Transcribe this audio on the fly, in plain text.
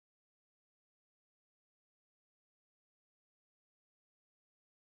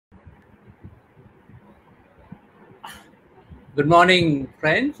Good morning,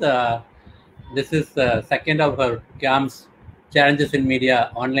 friends. This is the second of our CAMS Challenges in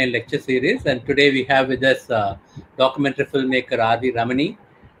Media online lecture series, and today we have with us documentary filmmaker R.V. Ramani.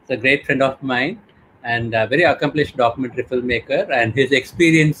 He's a great friend of mine and a very accomplished documentary filmmaker, and his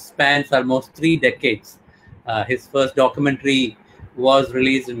experience spans almost 3 decades. His first documentary was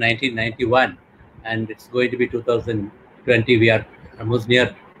released in 1991, and it's going to be 2020. We are almost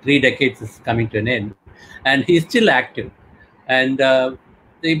near 3 decades is coming to an end, and he's still active. And the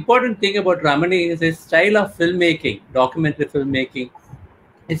important thing about Ramani is his style of filmmaking, documentary filmmaking.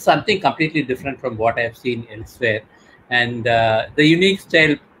 It's something completely different from what I've seen elsewhere. And the unique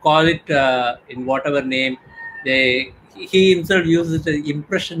style, call it in whatever name, he himself uses the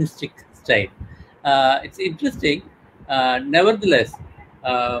impressionistic style. It's interesting. Nevertheless,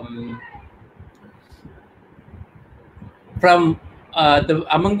 um, from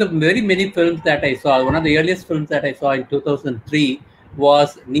among the very many films that I saw, one of the earliest films that I saw in 2003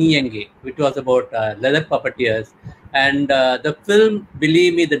 was Ni Yenge, which was about leather puppeteers. And the film,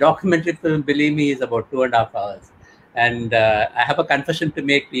 believe me, the documentary film, believe me, is about 2.5 hours. And I have a confession to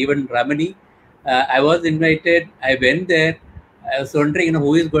make to even Ramani. I was invited. I went there. I was wondering,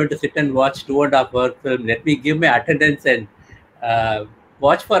 who is going to sit and watch 2.5 hour film? Let me give my attendance and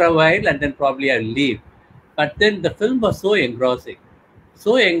watch for a while, and then probably I'll leave. But then the film was so engrossing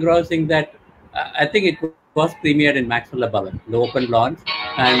that I think it was premiered in Maxwell Bhavan, the open launch,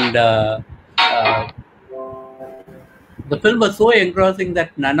 and uh, the film was so engrossing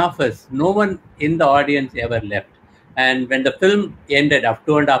that no one in the audience ever left. And when the film ended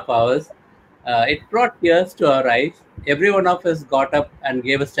after 2.5 hours, it brought tears to our eyes. Every one of us got up and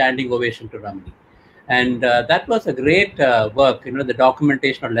gave a standing ovation to Ramani. And that was a great work, the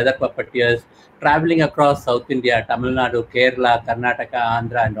documentation of leather puppeteers traveling across South India, Tamil Nadu, Kerala, Karnataka,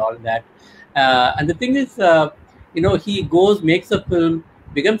 Andhra, and all that. And the thing is, he goes, makes a film,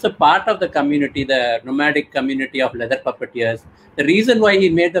 becomes a part of the community, the nomadic community of leather puppeteers. The reason why he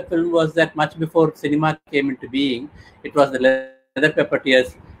made the film was that much before cinema came into being, it was the leather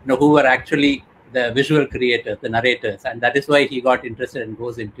puppeteers, who were actually the visual creators, the narrators, and that is why he got interested and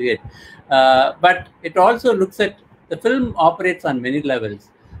goes into it. But it also looks at the film operates on many levels.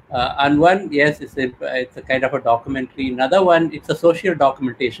 And one, yes, it's a kind of a documentary. Another one, it's a social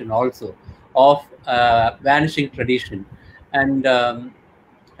documentation also of vanishing tradition, and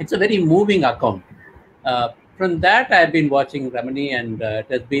it's a very moving account. From that, I've been watching Ramani, and it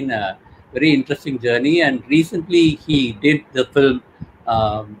has been a very interesting journey. And recently, he did the film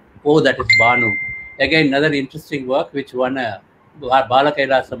Oh, That Is Banu. Again, another interesting work which won a Bala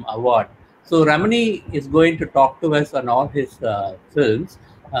Kailasam award. So Ramani is going to talk to us on all his films,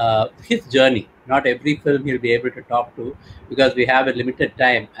 his journey. Not every film he'll be able to talk to because we have a limited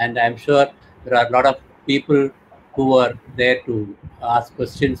time, and I'm sure there are a lot of people who are there to ask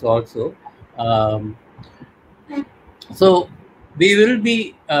questions also. Um, so we will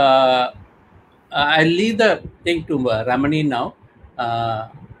be. I'll leave the thing to Ramani now.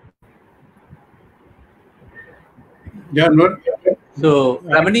 Yeah, no. So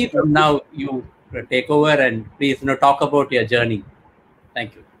Ramani, from now you take over and please talk about your journey.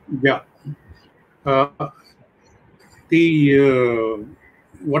 Thank you. Yeah.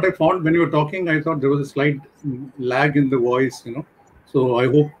 What I found when you were talking, I thought there was a slight lag in the voice, So I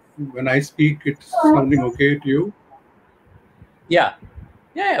hope when I speak, it's sounding okay to you. Yeah,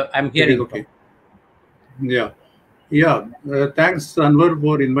 I'm hearing. Okay. Yeah. Thanks, Anwar,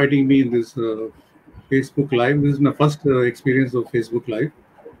 for inviting me in this Facebook Live. This is my first experience of Facebook Live.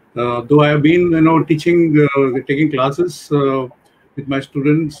 Though I have been, teaching, taking classes with my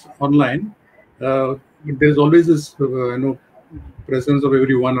students online, there's always this, presence of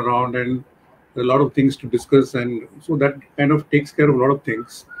everyone around and a lot of things to discuss, and so that kind of takes care of a lot of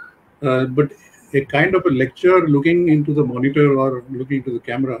things. But a kind of a lecture looking into the monitor or looking into the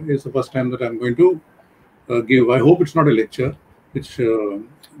camera is the first time that I'm going to give. I hope it's not a lecture. It's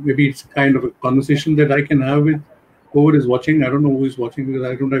maybe it's kind of a conversation that I can have with whoever is watching. I don't know who is watching because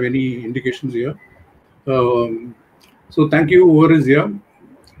I don't have any indications here. So thank you, whoever is here.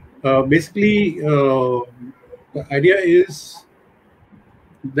 Basically, the idea is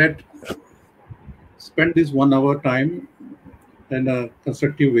that spend this 1 hour time in a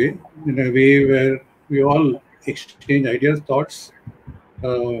constructive way, in a way where we all exchange ideas, thoughts.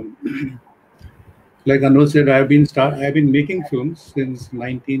 Like Anwar said, I've been making films since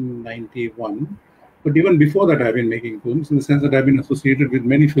 1991. But even before that, I've been making films in the sense that I've been associated with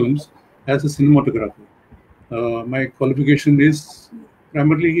many films as a cinematographer. My qualification is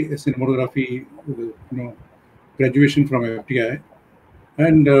primarily a cinematography, graduation from FTI.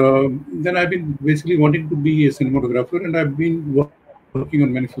 And then I've been basically wanting to be a cinematographer, and I've been working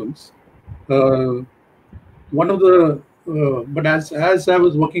on many films. Uh, One of the but as I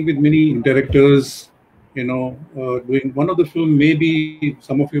was working with many directors, doing one of the film, maybe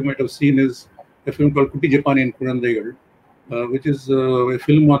some of you might have seen, is a film called Kutti Japan in Kurandaigal, which is a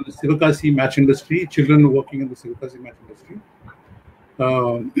film on the Sivakasi match industry, children working in the Sivakasi match industry.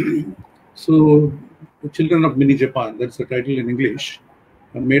 So, The Children of Mini Japan, that's the title in English,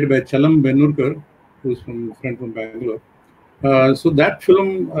 made by Chalam Benurkar, who's from friend from Bangalore. So that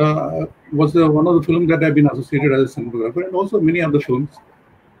film was one of the films that I've been associated as a cinematographer, and also many other films.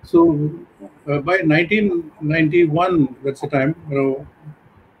 So by 1991, that's the time,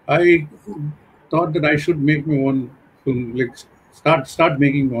 I thought that I should make my own film, like start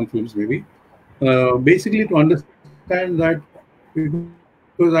making my own films, maybe. Basically, to understand that,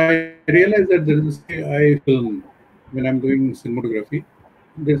 because I realized that there is a I film when I'm doing cinematography.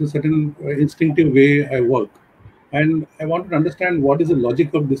 There's a certain instinctive way I work, and I wanted to understand what is the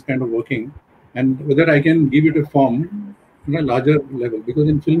logic of this kind of working, and whether I can give it a form on a larger level. Because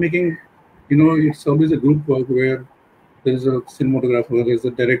in filmmaking, it's always a group work where there's a cinematographer, there's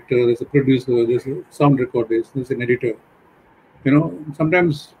a director, there's a producer, there's a sound recordist, there's an editor.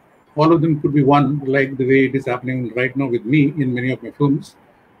 Sometimes all of them could be one, like the way it is happening right now with me in many of my films.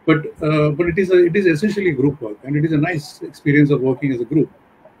 But it is essentially group work, and it is a nice experience of working as a group.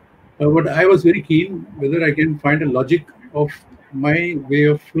 But I was very keen whether I can find a logic of my way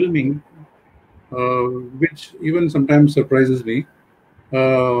of filming, which even sometimes surprises me.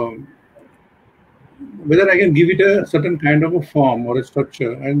 Uh, Whether I can give it a certain kind of a form or a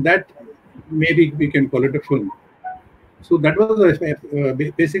structure, and that maybe we can call it a film. So that was a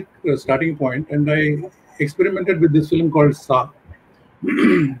basic starting point, and I experimented with this film called Sa.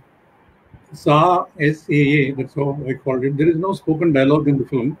 Sa, SAA, that's how I called it. There is no spoken dialogue in the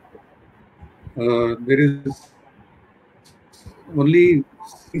film. There is only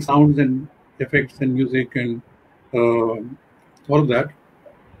sounds and effects and music and all of that.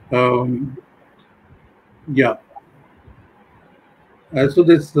 Um, yeah. So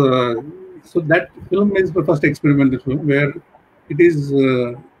that film is the first experimental film where it is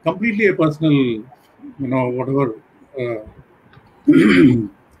completely a personal, whatever.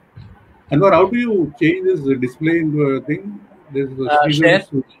 Anwar, how do you change this display into a thing? There's a Share Sridhar.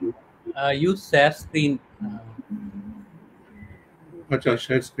 screen. Use share screen. Acha,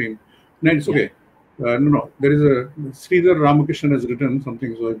 share screen. No, it's Yeah. okay. No. There is a Sridhar Ramakrishnan has written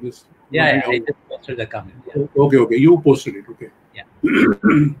something, so I just Yeah, I just posted the comment. Yeah. Okay. You posted it. Okay. Yeah.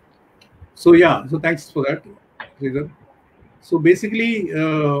 So thanks for that, Sridhar. So basically,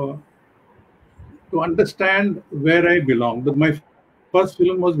 to understand where I belong, my first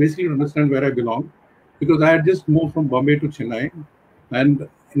film was basically to understand where I belong, because I had just moved from Bombay to Chennai, and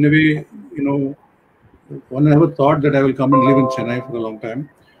in a way, one never thought that I will come and live in Chennai for a long time.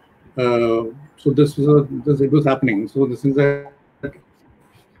 So it was happening. So this is that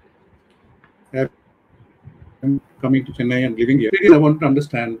I'm coming to Chennai and living here. I want to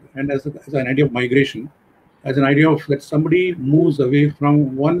understand, and as an idea of migration, as an idea of that somebody moves away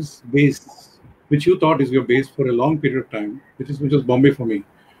from one's base, which you thought is your base for a long period of time, which was Bombay for me.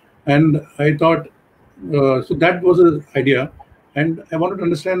 And I thought, so that was an idea, and I wanted to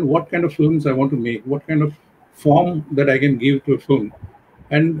understand what kind of films I want to make, what kind of form that I can give to a film.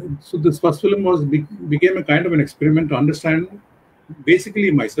 And so this first film became a kind of an experiment to understand basically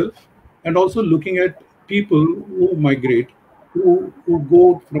myself, and also looking at people who migrate, who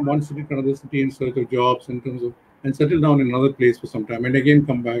go from one city to another city in search of jobs, in terms of, and settle down in another place for some time, and again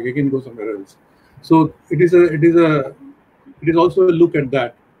come back, again go somewhere else. So it is also a look at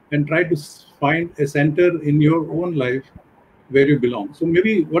that, and try to find a center in your own life where you belong. So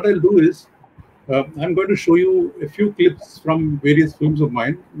maybe what I'll do is, I'm going to show you a few clips from various films of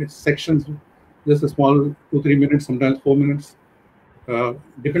mine. It's sections, just a small 2-3 minutes, sometimes 4 minutes,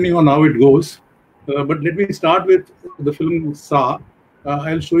 depending on how it goes. But let me start with the film Sa.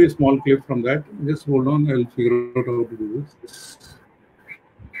 I'll show you a small clip from that. Just hold on, I'll figure out how to do this.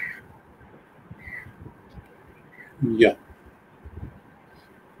 Yeah.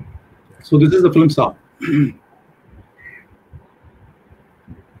 So this is the film Sa.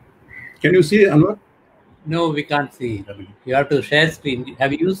 Can you see, Anwar? No, we can't see. You have to share screen.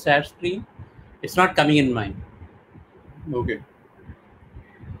 Have you used share screen? It's not coming in mine. Okay,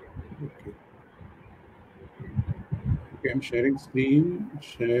 I'm sharing screen.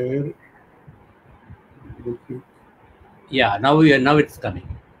 Share. Okay. Yeah, now it's coming.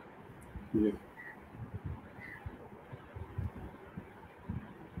 Yeah.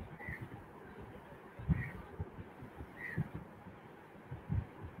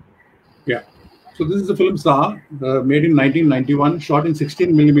 Yeah. So this is the film Sa, made in 1991, shot in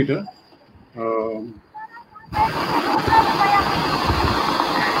 16 millimeter.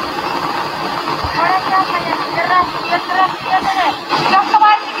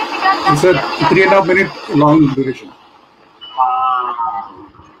 It's a 3.5 minute long duration.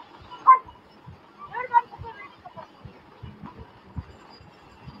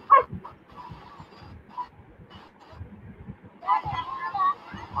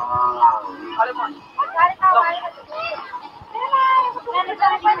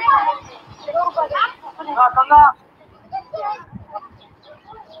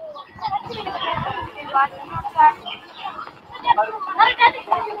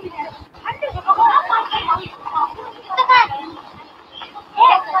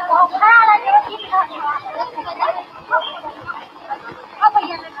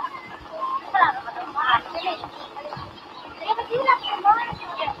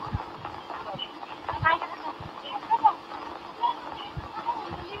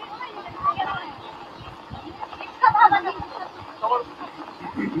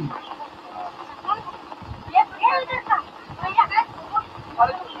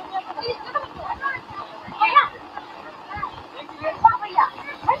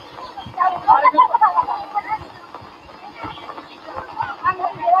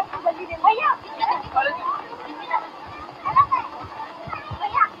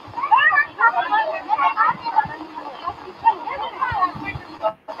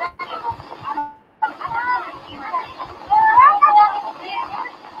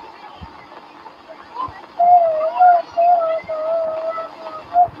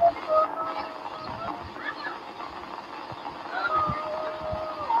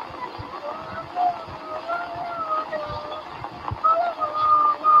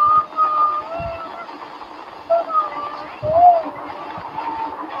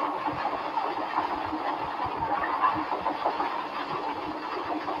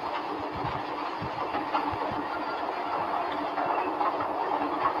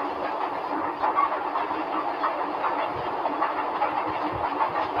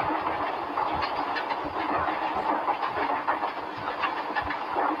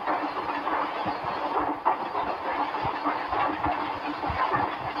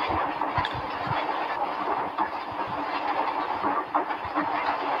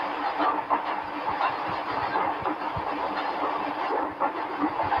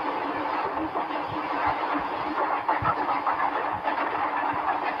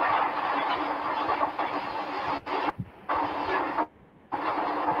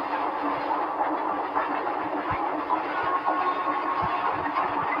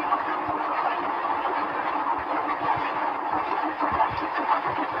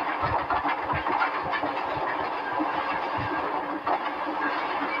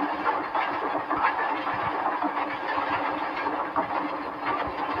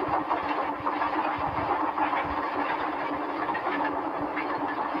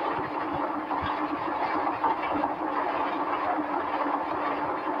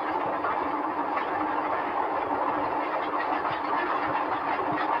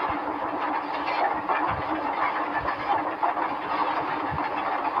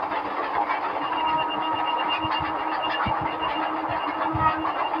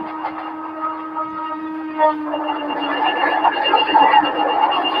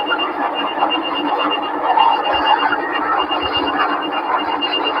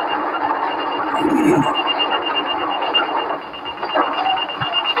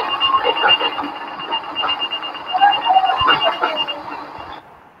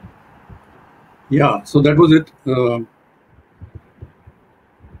 Yeah, so that was it.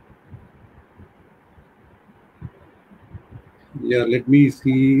 Yeah, let me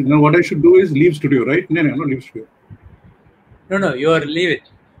see. Now, what I should do is leave studio, right? No, not leave studio. No, leave it.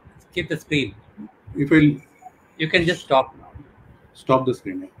 Keep the screen. If I You can just stop now. Stop the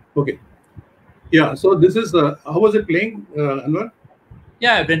screen. Okay. Yeah. So this is how was it playing, Anwar?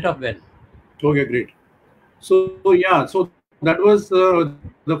 Yeah, it went off well. Okay, great. So yeah, so that was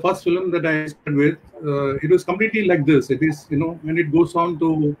the first film that I started with. It was completely like this. It is, and it goes on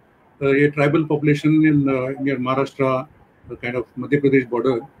to a tribal population in near Maharashtra, kind of Madhya Pradesh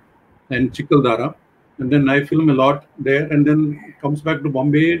border, and Chikaldara. And then I film a lot there, and then comes back to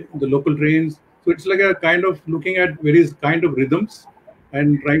Bombay, the local trains. So it's like a kind of looking at various kind of rhythms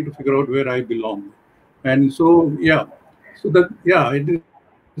and trying to figure out where I belong. And so yeah, so that it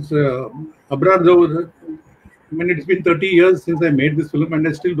is Abrar, though. I mean, it's been 30 years since I made this film, and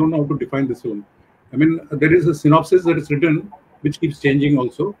I still don't know how to define this film. I mean, there is a synopsis that is written, which keeps changing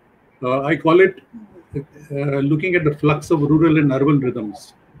also. I call it looking at the flux of rural and urban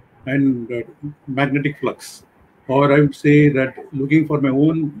rhythms. and magnetic flux, or I would say that looking for my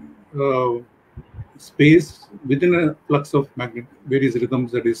own space within a flux of various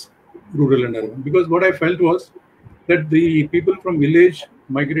rhythms, that is rural and urban. Because what I felt was that the people from village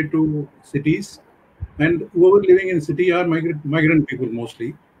migrate to cities, and whoever living in city are migrant people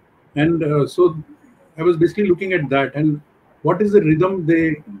mostly. And so I was basically looking at that, and what is the rhythm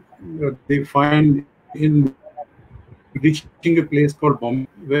they find in reaching a place called Bombay,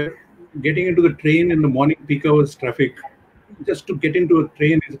 where getting into the train in the morning peak hours traffic, just to get into a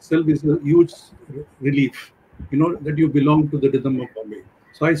train itself is a huge relief. You know that you belong to the rhythm of Bombay.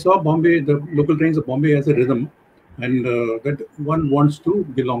 So I saw Bombay, the local trains of Bombay, as a rhythm, and that one wants to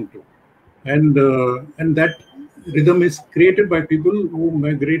belong to, and that rhythm is created by people who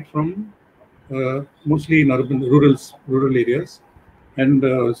migrate from mostly in rural areas, and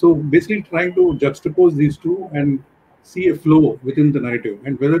so basically trying to juxtapose these two and see a flow within the narrative,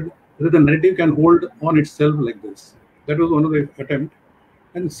 and whether the narrative can hold on itself like this. That was one of the attempt,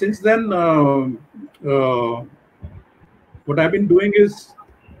 and since then, what I've been doing is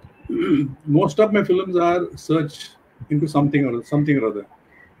most of my films are search into something or other,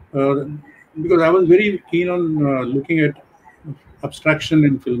 uh, because I was very keen on looking at abstraction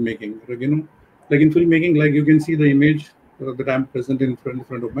in filmmaking. Like in filmmaking, like you can see the image that I'm present in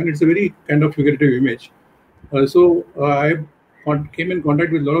front of mine. It's a very kind of figurative image. I came in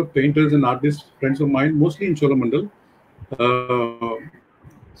contact with a lot of painters and artists, friends of mine, mostly in Cholamandal. Uh,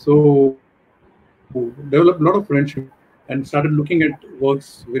 so developed a lot of friendship and started looking at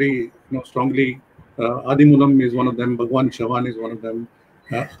works very strongly. Adi Mulam is one of them. Bhagwan Chavan is one of them.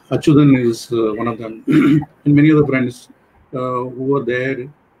 Achudan is one of them, and many other friends who were there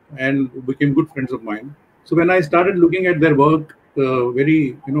and became good friends of mine. So when I started looking at their work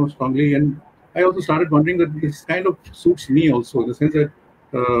very strongly, and I also started wondering that this kind of suits me also, in the sense that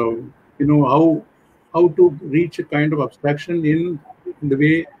how to reach a kind of abstraction in the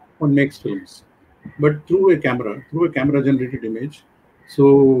way one makes films, but through a camera generated image.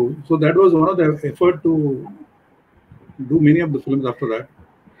 So that was one of the effort to do many of the films after that.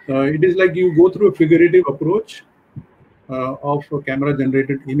 It is like you go through a figurative approach of a camera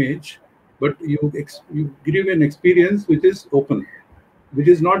generated image, but you give an experience which is open, which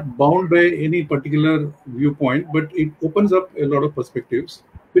is not bound by any particular viewpoint, but it opens up a lot of perspectives,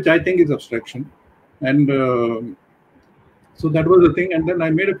 which I think is abstraction. And so that was the thing. And then I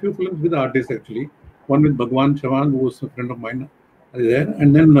made a few films with artists actually. One with Bhagwan Chavan, who was a friend of mine there.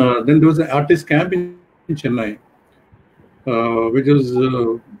 And then there was an artist camp in Chennai, which was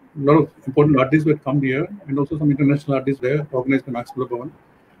a lot of important artists who had come here, and also some international artists there, organized by Max Fuller Bhavan.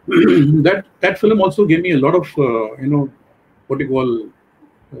 that film also gave me a lot of what you call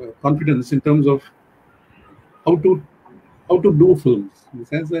confidence in terms of how to do films, in the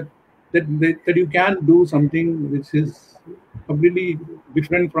sense that you can do something which is completely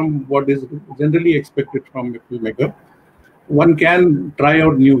different from what is generally expected from a filmmaker. One can try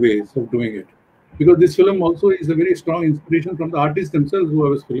out new ways of doing it, because this film also is a very strong inspiration from the artists themselves who I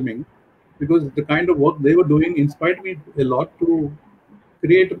was filming, because the kind of work they were doing inspired me a lot to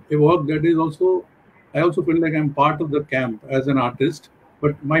create a work that is also, I also feel like I'm part of the camp as an artist,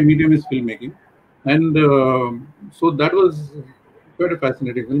 but my medium is filmmaking. And so that was quite a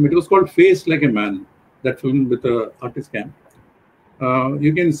fascinating film. It was called Face Like a Man, that film with the artist camp.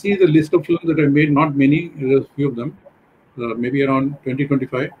 You can see the list of films that I made, not many, there's a few of them, maybe around 20,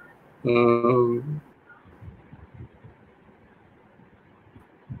 25.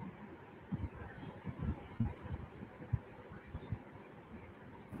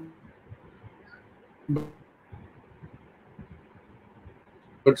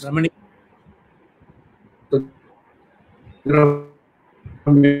 But Ramani, there are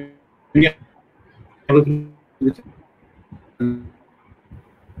many other films which,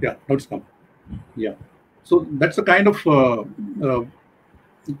 yeah, now it's come. Yeah. So that's the kind of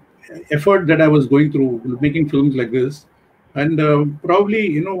effort that I was going through making films like this. And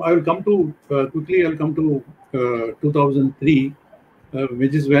probably, I will come to quickly, I'll come to 2003,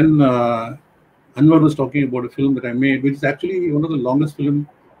 which is when Anwar was talking about a film that I made, which is actually one of the longest film,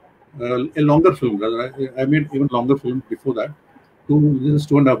 a longer film rather. I made even longer film before that. This is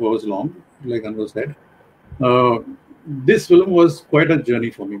 2.5 hours long, like Anwar said. This film was quite a journey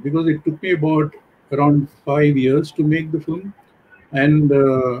for me, because it took me about around 5 years to make the film. And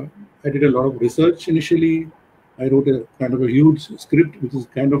I did a lot of research initially. I wrote a kind of a huge script, which is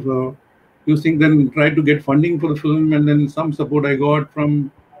kind of a using, then tried to get funding for the film, and then some support I got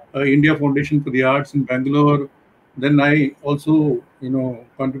from India Foundation for the Arts in Bangalore. Then I also,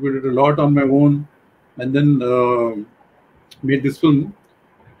 contributed a lot on my own, and then made this film.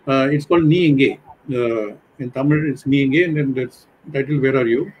 It's called Ni Enge. In Tamil, it's Ni Enge, and then that's titled Where Are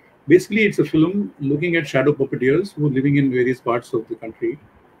You? Basically, it's a film looking at shadow puppeteers who are living in various parts of the country.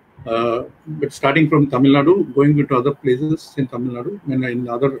 But starting from Tamil Nadu, going into other places in Tamil Nadu and in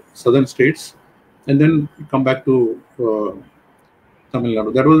other southern states, and then come back to Tamil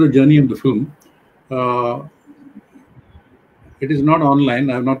Nadu. That was the journey of the film. It is not online.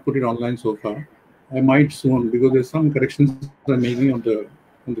 I have not put it online so far. I might soon, because there's some corrections I'm making on the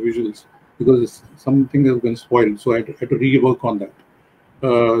visuals, because something has been spoiled. So I had to rework on that.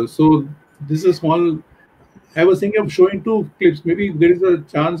 So this is a small. I was thinking of showing 2 clips. Maybe there is a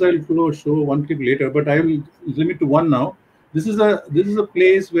chance I'll show 1 clip later, but I will limit to 1 now. This is a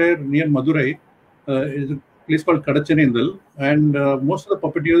place where near Madurai is a place called Kadachanendal, and most of the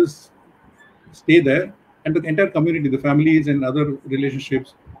puppeteers stay there, and the entire community, the families and other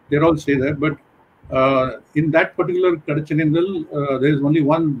relationships, they all stay there. But in that particular Kadachanendal, there is only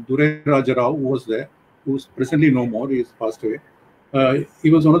one Durai Raja Rao who was there, who's presently no more. He has passed away. He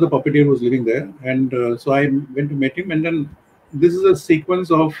was one of the puppeteers who was living there, and so I went to meet him. And then this is a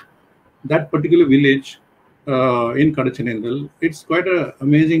sequence of that particular village in Kadachanendal. It's quite an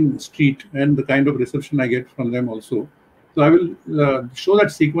amazing street, and the kind of reception I get from them also. So I will show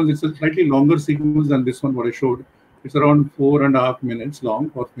that sequence. It's a slightly longer sequence than this one what I showed. It's around 4.5 minutes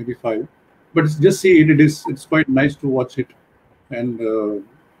long, or maybe 5. But just see it. It's quite nice to watch it. And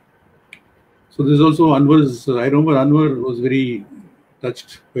so there's also Anwar's. I remember Anwar was very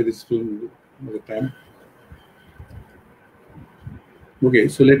touched by this film at the time. Okay,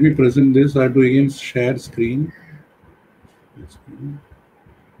 so let me present this. I have to again share screen.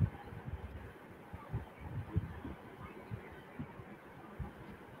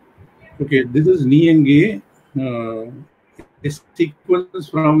 Okay, this is Ni Enge, a sequence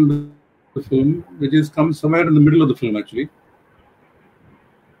from the film, which comes somewhere in the middle of the film actually.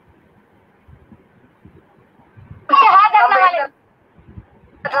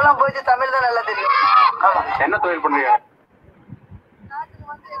 என்ன தொழில் பண்றீங்க?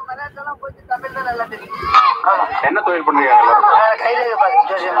 என்ன தொழில் பண்றீங்க?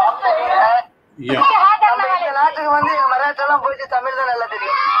 நாட்டுக்கு வந்து மராட்டெல்லாம் போயிட்டு தமிழ் தான் நல்லா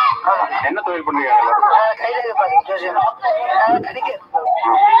தெரியும். என்ன தொழில் பண்றீங்க?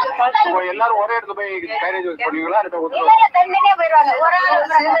 எல்லாரும் ஒரே இடத்துல போய் கைரேஜ் பண்ணுவீங்களா? தனித்தனியா போயிருவாங்க.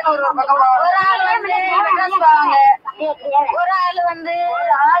 ஒரு ஆள் வந்து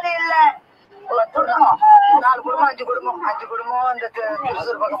ஆள் இல்ல, குடும்பம் 4 குடும்பம் 5 குடும்பம் இந்த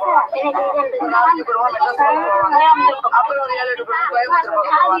திருச்சூர் பக்கம் போவாங்க. 4-5 குடும்பம் மெட்ராஸ் பக்கம் போவாங்க. அப்புறம் ஒரு 7-8 குடும்பம் கோயம்புத்தூர்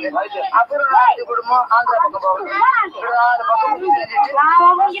பக்கம் போவாங்க. அப்புறம் ஒரு 5 குடும்பம் ஆந்திரா பக்கம் போவாங்க. 4 பக்கம்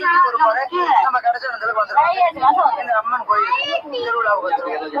ஒரு முறை நம்ம கடச்சனத்துக்கு வந்துருக்கோம். இந்த அம்மன் கோயில் திருவிழாவுக்கு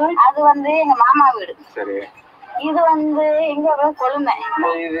வந்துருக்கோம். அது வந்து எங்க மாமா வீடு. சரி. இது வந்து எங்க கொழுமை.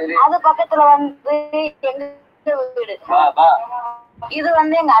 அது பக்கத்துல வந்து எங்க வீடு. இது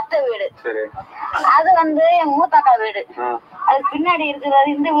வந்து எங்க அத்தை வீடு. அது வந்து எங்க மூத்தாக்கா வீடு. அது பின்னாடி இருக்கிறது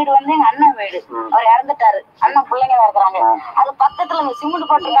இந்த வீடு வந்து எங்க அண்ணன் வீடு. அவர் இறந்துட்டாரு. அண்ணன் பிள்ளைங்க இருக்கிறாங்க. அது பக்கத்துல இந்த சிமெண்ட்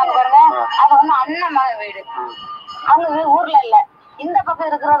போட்டுருக்காங்க பாருங்க, அது வந்து அண்ணன் மகன் வீடு. அவங்க ஊர்ல இல்ல. இந்த பக்கம்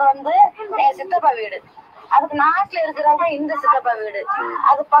இருக்கிறது வந்து எங்க சித்தப்பா வீடு. அதுக்கு நாட்டுல இருக்கிறவங்க இந்த சித்தப்பா வீடு.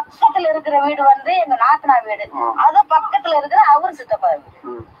 அது பக்கத்துல இருக்கிற வீடு வந்து எங்க நாத்தனா வீடு. அது பக்கத்துல இருக்கிற அவரு சித்தப்பா வீடு.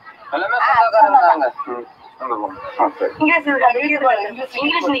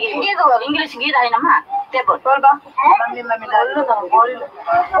 इंग्लिश गीत आहे ना मा ते बोल बा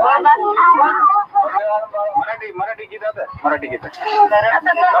मराठी गीत आहे. मराठी गीत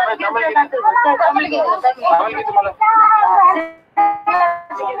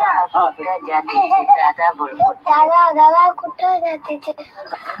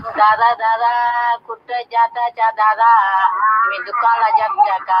दादा दादा कुठं जाताच्या दादा मी दुकानला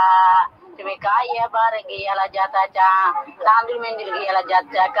जाता का? तुम्ही काय बार घ्यायला जाताच्या? तांदूळ मेंदूळ घ्यायला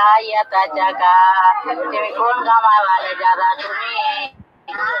जाता का? येताच्या का? तुम्ही कोण गावाला जाता? तुम्ही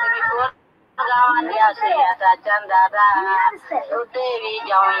कोण गावाला येताच्या दादा? देवी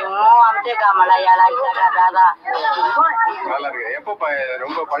जाऊन आमच्या गावाला यायला का दादा? எப்போ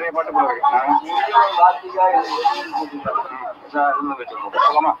ரொம்ப பழைய பாட்டு போல இருக்கு.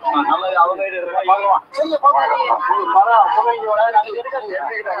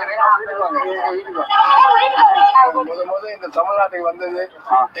 இந்த தமிழ்நாட்டுக்கு வந்தது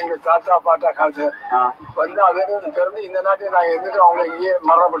எங்க தாத்தா பாட்டா காலத்து வந்து அதே பிறந்து இந்த நாட்டுக்கு நாங்க இருந்துட்டு அவங்க இங்கே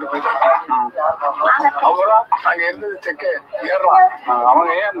மரணப்பட்டு போயிட்டாங்க. அப்புறம் நாங்க இருந்தது தெற்கே ஏறலாம்.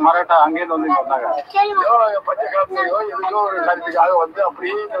 அவங்க ஏன் மராட்டா அங்கேருந்து வந்து சொன்னாங்க? பச்சை காலத்துலயோ எதுக்கோ ஒரு காரியத்துக்காக வந்து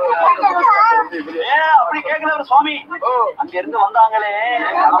அப்படியே அப்படி கேக்குறவர் சுவாமி அங்க இருந்து வந்தாங்களே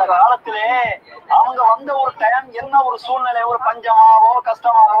அந்த கால குடும்பத்திலே அவங்க வந்த ஒரு டைம் என்ன ஒரு சூழ்நிலை, ஒரு பஞ்சமாவோ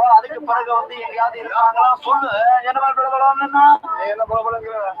கஷ்டமாவோ, அதுக்கு பிறகு வந்து எங்கேயாவது இருக்காங்களா சொல்லு. என்ன என்ன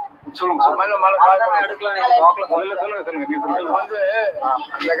பலபலங்கிற சொல்லுங்க. வந்து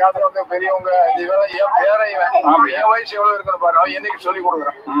இந்த காலத்துல வந்து பெரியவங்க என் வயசு எவ்வளவு இருக்குன்னு பாரு, அவன் என்னைக்கு சொல்லி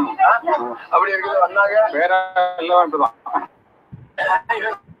கொடுக்குறான். அப்படி இருக்குது வந்தாங்க வேற எல்லாம் இப்படிதான்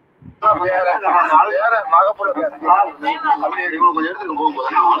வேற மகப்புல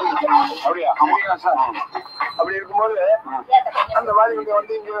அப்படி அப்படி இருக்கும்போது அந்த மாதிரி இங்க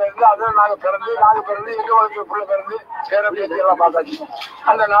வந்து இங்க இருந்து அதான் நாங்க பிறந்து எங்க வளர்ந்து புள்ள பிறந்து பேர பேச்சு எல்லாம் பார்த்தாச்சு.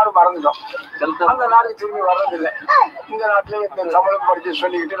 அந்த நாடு மறந்துட்டோம். அந்த நாடுக்கு திரும்பி வர்றதில்லை. இந்த நாட்டுல இந்த சம்பளம் படிச்சு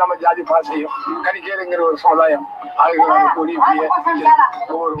சொல்லிக்கிட்டு நம்ம ஜாதி பாசையும் கணிக்கேருங்கிற ஒரு சமுதாயம் ஆளுகள் கூடி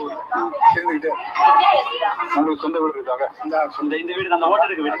ஒவ்வொரு ஊர் இருந்துகிட்டு நம்மளுக்கு சொந்த வீடு இருக்காங்க. இந்த வீடு நம்ம ஓட்டு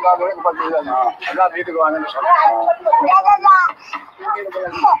இருக்கு வீடு 10 வீடு அதான் வீட்டுக்கு வாங்கன்னு சொன்னேன்.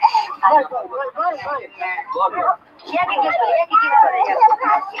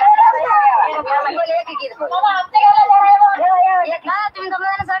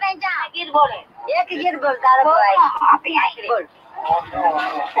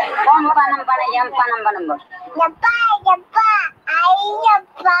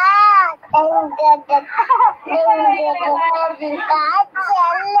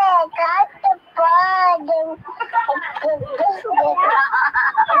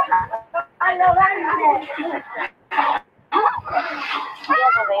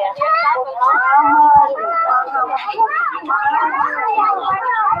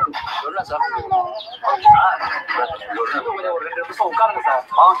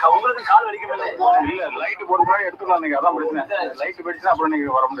 உங்களுக்கு கால் வலிக்கும் இல்ல லைட் போட்டு எடுத்துக்கலாம். நீங்க அதான் பிரச்சனை. லைட் போயிடுச்சுன்னா அப்புறம்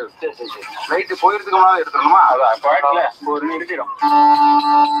நீங்க வர முடியாது. லைட் போயிருதுக்கு எடுத்துக்கணுமா? அதான் ஒரு நிறுத்திடும்.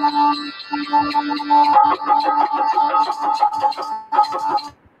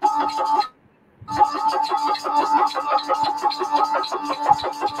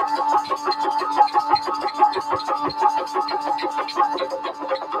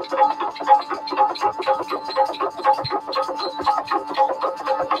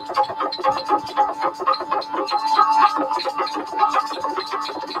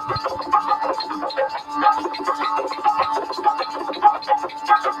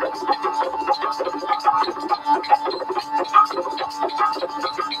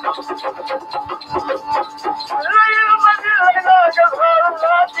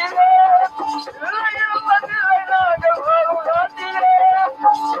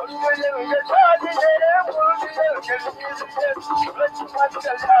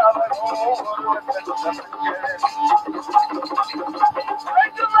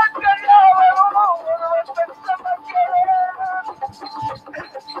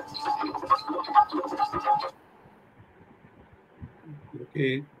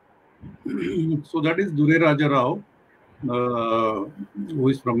 Okay, so that is Dure Raja Rao, who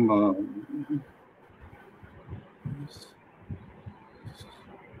is from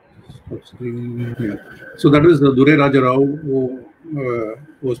yeah. So that is Dure Raja Rao who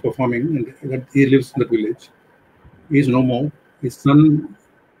was performing, and that he lives in the village. He is no more. His son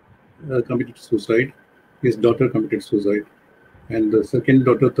committed suicide. His daughter committed suicide, and the second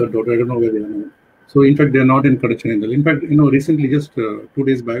daughter, third daughter, I don't know where they are now. So in fact, they are not in Kadachanendal. In fact, recently, just 2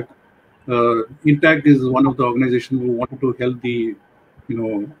 days back, Intact is one of the organizations who wanted to help the,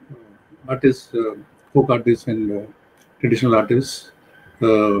 artists, folk artists and traditional artists.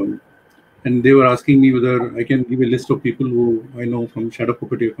 And they were asking me whether I can give a list of people who I know from shadow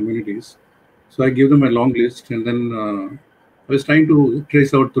puppetry communities. So I gave them a long list, and then I was trying to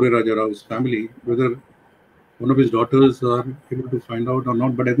trace out Dure Raja Rao's family, whether one of his daughters are able to find out or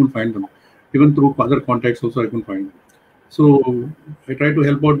not, but I couldn't find them. Even through other contacts also I couldn't find. So I tried to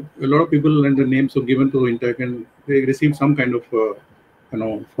help out a lot of people, and the names were given to Intact, and they received some kind of,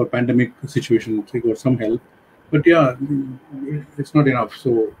 for pandemic situation, they got some help. But yeah, it's not enough.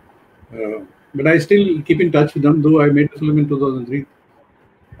 So, but I still keep in touch with them, though I made a film in 2003.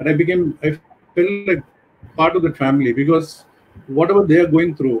 And I felt like part of that family, because whatever they are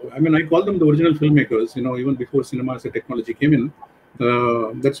going through, I mean, I call them the original filmmakers, even before cinema as a technology came in.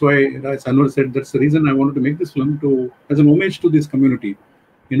 That's why, as Anwar said, that's the reason I wanted to make this film as an homage to this community,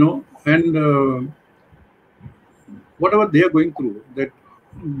 and whatever they are going through, that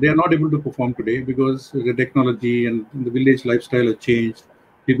they are not able to perform today because the technology and the village lifestyle has changed.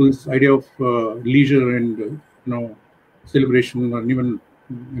 People's idea of leisure and celebration and even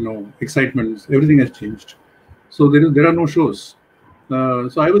excitement, everything has changed. So there are no shows.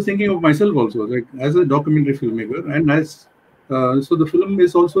 So I was thinking of myself also, like as a documentary filmmaker, and as so the film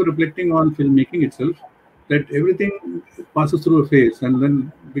is also reflecting on filmmaking itself, that everything passes through a phase, and then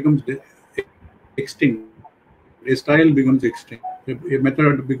becomes extinct. A style becomes extinct. A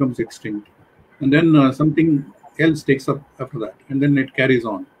method becomes extinct. And then something else takes up after that. And then it carries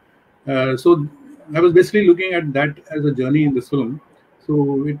on. So I was basically looking at that as a journey in this film.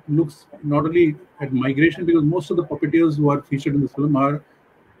 So it looks not only at migration, because most of the puppeteers who are featured in this film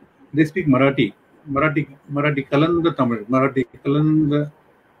they speak Marathi Kalanda Tamil, Marathi Kalanda,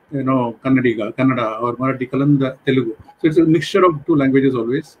 Kannada, or Marathi Kalanda Telugu. So it's a mixture of two languages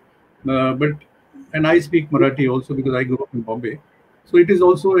always. And I speak Marathi also because I grew up in Bombay. So it is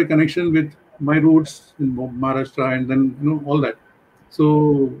also a connection with my roots in Maharashtra, and then all that.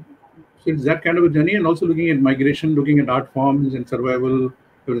 So it's that kind of a journey, and also looking at migration, looking at art forms and survival,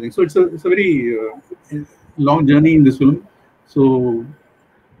 everything. So it's a very long journey in this film. So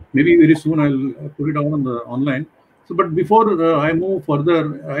maybe very soon I'll put it out on the online. So, but before I move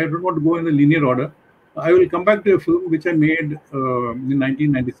further, I don't want to go in the linear order. I will come back to a film which I made in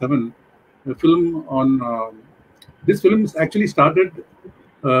 1997. A film on this film actually started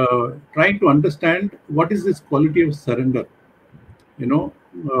trying to understand what is this quality of surrender.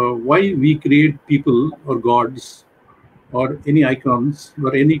 Why we create people or gods or any icons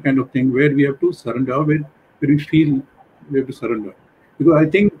or any kind of thing where we have to surrender, where we feel we have to surrender. Because I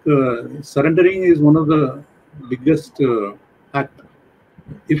think surrendering is one of the biggest act,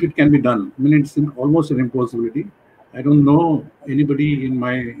 if it can be done. I mean, it's almost an impossibility. I don't know anybody in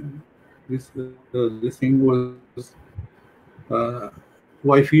my this thing was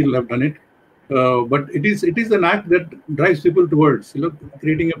who I feel have done it. But it is an act that drives people towards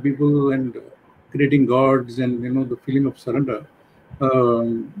creating a people and creating gods and the feeling of surrender.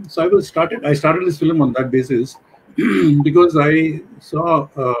 So I started this film on that basis because I saw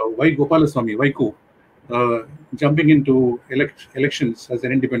Y. Gopalaswamy, Vaiku, jumping into elections as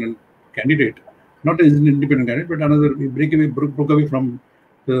an independent candidate, not as an independent candidate, but another broke away from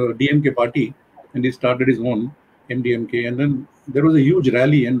the DMK party, and he started his own MDMK, and then there was a huge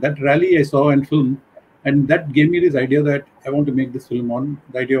rally, and that rally I saw and filmed, and that gave me this idea that I want to make this film on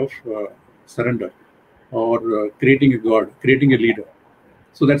the idea of surrender or creating a god, creating a leader.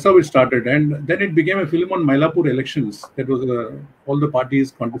 So that's how it started, and then it became a film on Mylapore elections. That was all the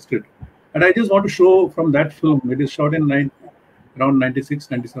parties contested, and I just want to show from that film. It is shot in around 96,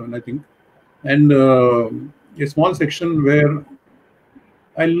 97, I think, and a small section where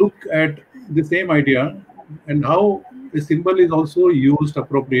I look at the same idea and how the symbol is also used,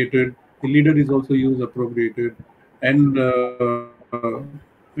 appropriated, the leader is also used, appropriated, and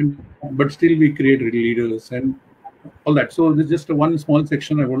but still we create leaders and all that. So this is just one small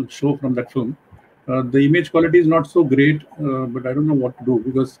section I want to show from that film. The image quality is not so great, but I don't know what to do,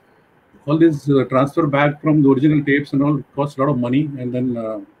 because all this transfer back from the original tapes and all costs a lot of money, and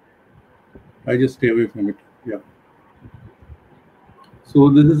then I just stay away from it. Yeah. So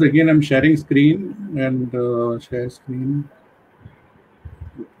this is again, I'm sharing screen and share screen.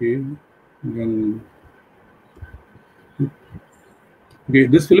 Okay. Then, okay,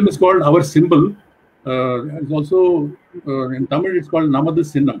 this film is called Our Symbol. It's also in Tamil it's called Namadu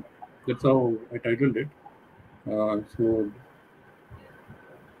Sinnam. That's how I titled it. So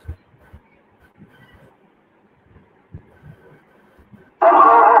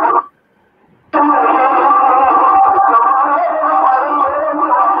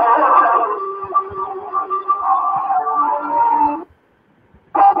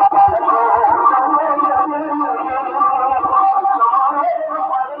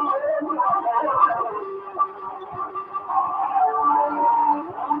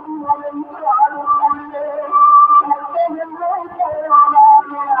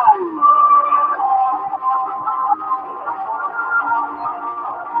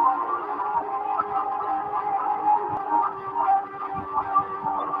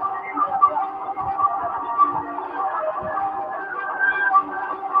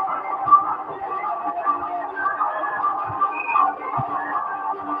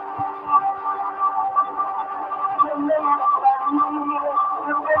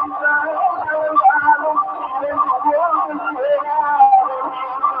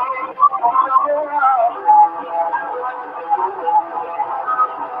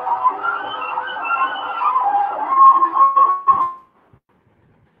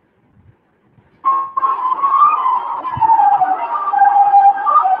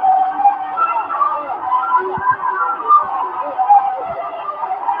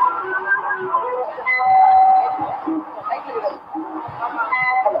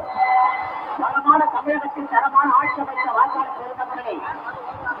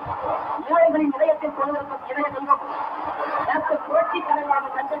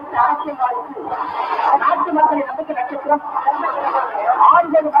நாட்டு மக்களின் நம்பிக்கை நட்சத்திரம்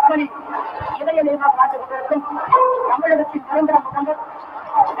தமிழகத்தின் நிரந்தர முதல்வர்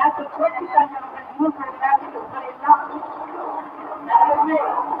doctor கோட்டைக்காரன்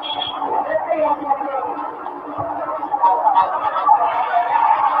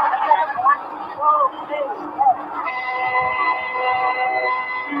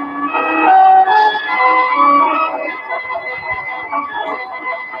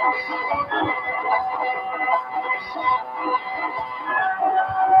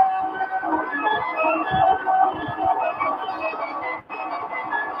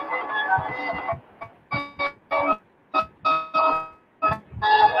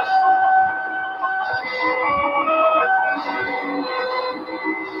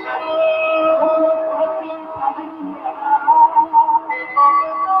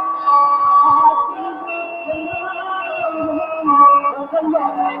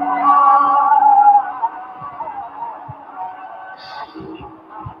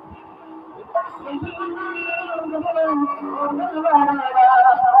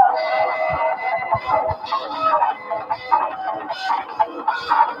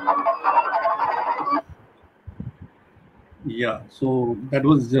Yeah, so that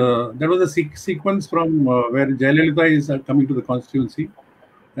was a sequence from where Jayalalitha is coming to the constituency,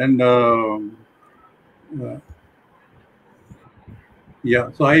 and yeah,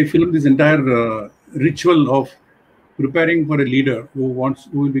 so I filmed this entire ritual of preparing for a leader who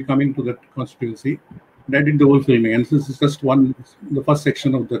will be coming to that constituency. And I did the whole filming, and this is just the first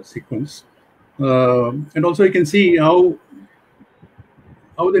section of that sequence. And also you can see how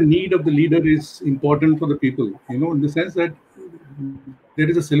the need of the leader is important for the people, in the sense that there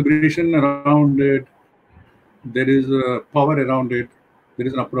is a celebration around it, there is a power around it, there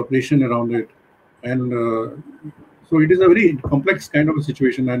is an appropriation around it, and so it is a very complex kind of a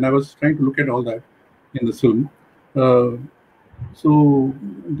situation, and I was trying to look at all that in the film. So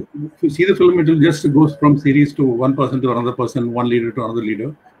if you see the film, it will just go from series to one person to another person, one leader to another leader,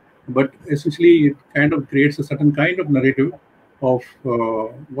 but essentially it kind of creates a certain kind of narrative of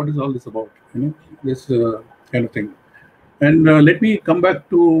what is all this about, this kind of thing. And let me come back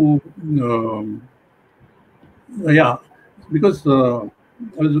to yeah, because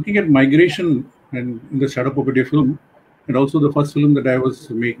I was looking at migration and in the Shadow Puppeteer film, and also the first film that I was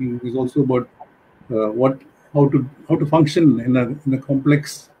making is also about how to function in a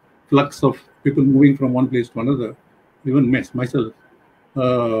complex flux of people moving from one place to another, even myself.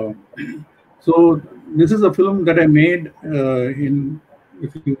 So this is a film that I made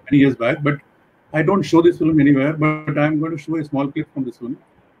many years back, but I don't show this film anywhere, but I'm going to show a small clip from this film.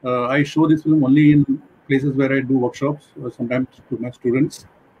 I show this film only in places where I do workshops, or sometimes to my students,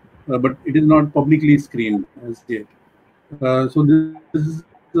 but it is not publicly screened as yet. So this is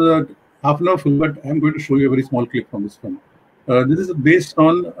half an hour film, but I'm going to show you a very small clip from this film. This is based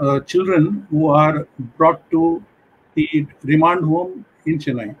on children who are brought to the remand home in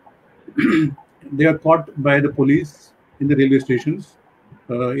Chennai. They are caught by the police in the railway stations,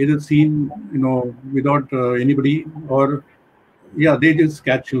 either seen, without anybody, or they just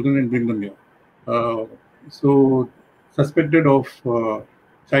catch children and bring them here. So suspected of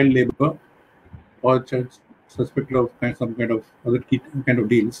child labor, or suspected of some kind of other kind of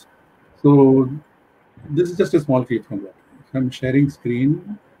deals. So this is just a small clip from that. So I'm sharing screen.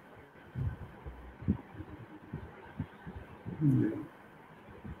 Yeah.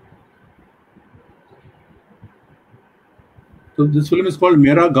 So this film is called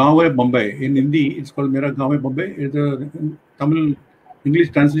Mera Gaon Hai Bombay. In Hindi, it's called Mera Gaon Hai Bombay. It's a Tamil English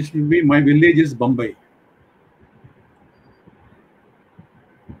translation will be My Village is Bombay.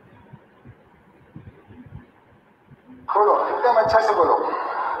 बोलो, एकदम अच्छा से बोलो।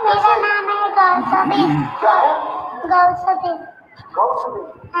 मेरा नाम है गौसबी। क्या है? गौसबी। गौसबी।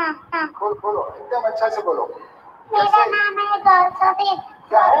 हाँ। बोलो, एकदम अच्छा से बोलो। मेरा नाम है गौसबी।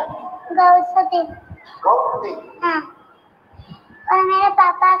 क्या है? गौसबी। गौसबी। हाँ। और मेरे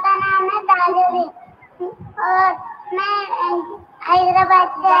पापा का नाम है ताजुद्दीन, और मैं हैदराबाद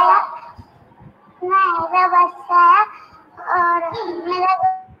से आया। और मेरा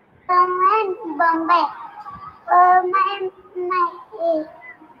गाँव है बम्बई, और मैं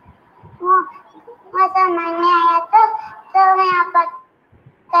समझने आया तो मैं यहाँ पर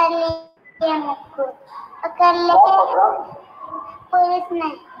कर लिया मुझको, कर लेके पुलिस ने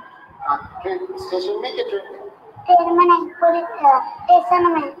स्टेशन में के ट्रेन में नहीं, पुलिस स्टेशन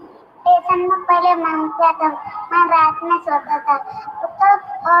में पहले मन किया था। मैं रात में सोता था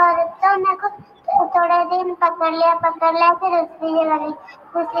तो मेरे को थोड़े दिन पकड़ लिया, फिर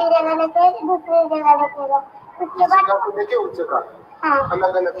दूसरी जगह लेके गए। उसके बाद हाँ,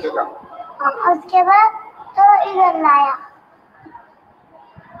 अलग अलग जगह। उसके बाद तो इधर लाया।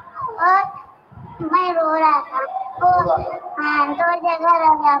 मैं रो रहा था तो जगह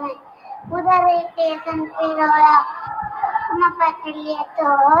लगा मैं उधर स्टेशन पे रोया मैं पकड़ लिया तो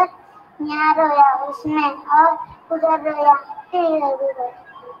यहाँ रोया उसमें और उधर रोया फिर रोया।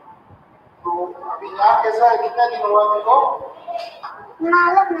 तो अभी यहाँ कैसा है? कितना दिन हुआ तुमको?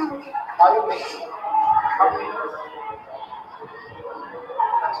 मालूम नहीं।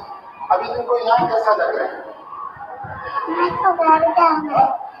 अभी तुमको यहाँ कैसा लग रहा है? तो घर जाना है।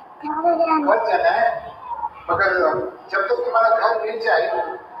 घर जाना है, मगर जब तक तुम्हारा घर मिल जाए,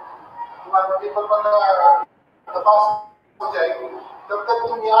 तुम्हारा पेपर तपास हो जाएगी, तब तक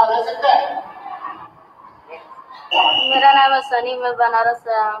तुम यहाँ रह सकते हैं। मेरा नाम है सनी, मैं बनारस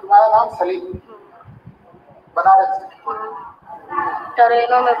से हूँ। तुम्हारा नाम सलीम, बनारस से।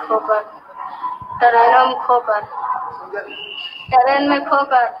 ट्रेनों में खोकर ट्रेन में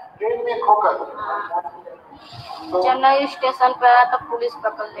खोकर चेन्नई स्टेशन पे आया तो पुलिस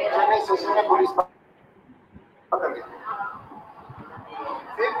पकड़ लिया। चेन्नई स्टेशन में पुलिस पकड़ लिया।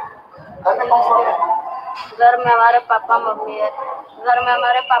 फिर घर में कौन है? घर में हमारे पापा मम्मी है।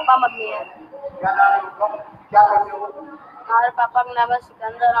 क्या नाम है उनका? क्या करते हो? हमारे पापा का नाम है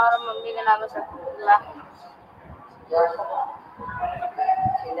सिकंदर और मम्मी का नाम है सफीउल्लाह।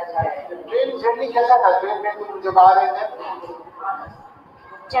 ट्रेन जर्नी कैसा था? ट्रेन में तुम जब आ रहे थे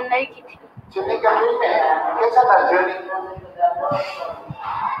चेन्नई की थी। चेन्नई का ट्रेन में कैसा था जर्नी?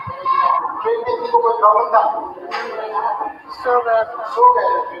 ट्रेन में तुमको कोई प्रॉब्लम था? सो गए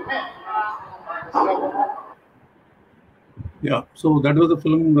ट्रेन में? Yeah, so that was a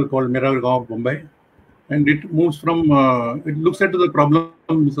film called Mera Gaon, Mumbai, and it moves from, it looks at the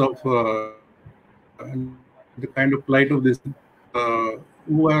problems of and the kind of plight of this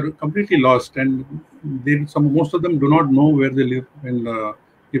who are completely lost, and most of them do not know where they live, and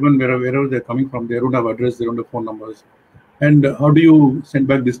even wherever they're coming from, they don't have address, they don't have phone numbers, and how do you send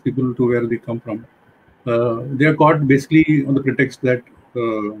back these people to where they come from? They are caught basically on the pretext that.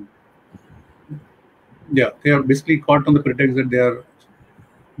 They are basically caught on the pretext that they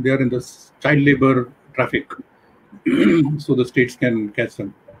are in the child labor traffic, so the states can catch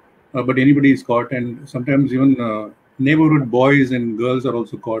them. But anybody is caught, and sometimes even neighborhood boys and girls are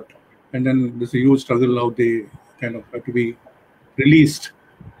also caught. And then there's a huge struggle how they kind of have to be released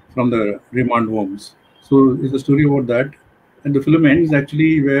from the remand homes. So it's a story about that, and the film ends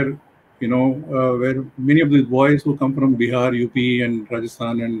actually where where many of these boys who come from Bihar, UP, and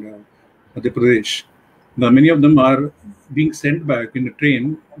Rajasthan and Madhya Pradesh. Now, many of them are being sent back in a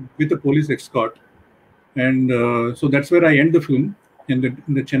train with a police escort, and so that's where I end the film in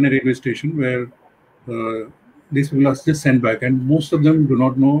the Chennai railway station, where these people are just sent back, and most of them do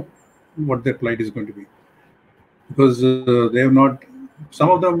not know what their plight is going to be, because they have not. Some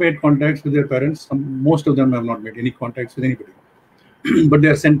of them made contacts with their parents. Most of them have not made any contacts with anybody, but they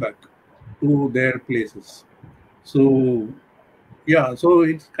are sent back to their places. So. Yeah, so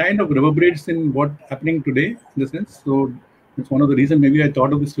it kind of reverberates in what's happening today, in the sense. So it's one of the reasons maybe I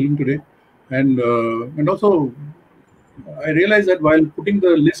thought of this film today, and also I realized that while putting the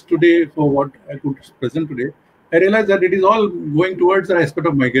list today for what I could present today, I realized that it is all going towards the aspect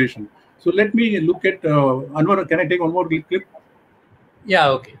of migration. So let me look at Anwar. Can I take one more clip? Yeah.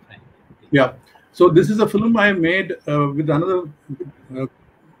 Okay. Fine. Yeah. So this is a film I made with another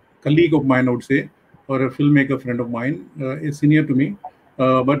colleague of mine, I would say, or a filmmaker friend of mine, is senior to me,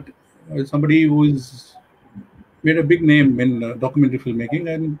 but somebody who is made a big name in documentary filmmaking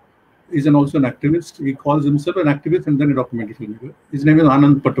and is also an activist. He calls himself an activist and then a documentary filmmaker. His name is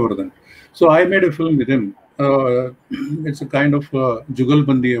Anand Patwardhan. So I made a film with him. It's a kind of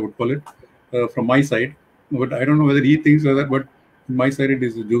Jugalbandi, I would call it, from my side. But I don't know whether he thinks like that, but on my side it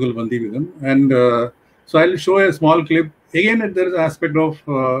is Jugalbandi with him. And so I'll show a small clip. Again, there is an aspect of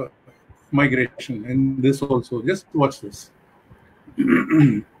migration in this also. Just watch this.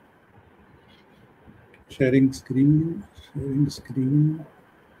 Sharing screen.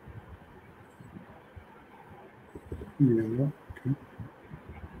 Yeah, okay.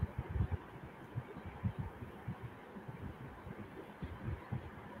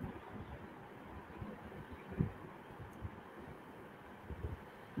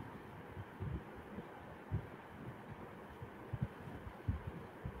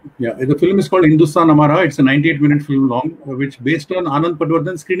 Yeah, the film is called Hindustan Amara. It's a 98-minute film long, which based on Anand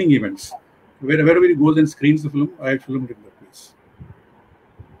Patwardhan screening events. Wherever he goes and screens the film, I filmed in that place.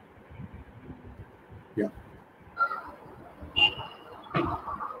 Yeah.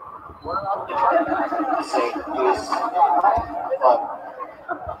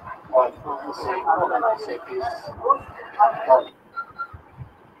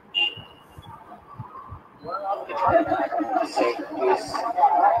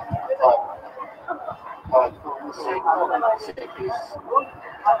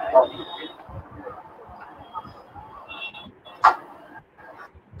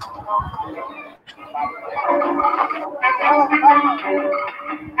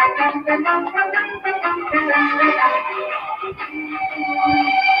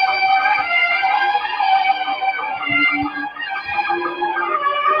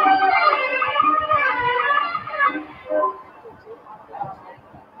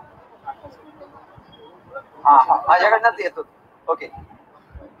 माझ्याकडनंच येतो. Okay,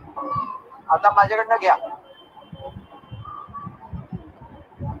 आता माझ्याकडनं घ्या.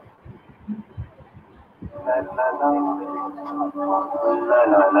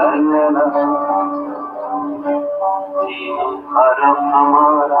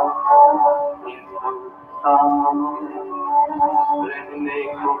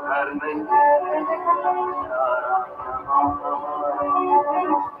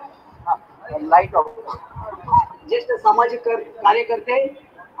 Light of. ज्येष्ठ सामाजिक कार्यकर्ते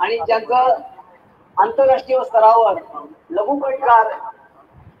आणि ज्यांचं आंतरराष्ट्रीय स्तरावर लघुपटकार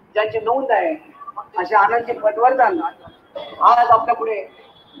ज्यांची नोंद आहे असे आनंदजी पटवर्धन आज आपल्या पुढे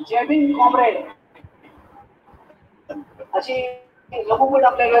जयभीम कॉम्रेड अशी लघुपट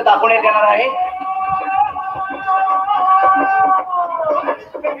आपल्याला दाखवण्यात येणार आहे.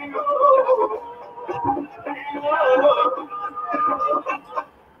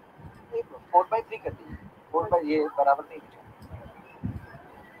 फोर बाय थ्री करती, 4 ये बराबर नहीं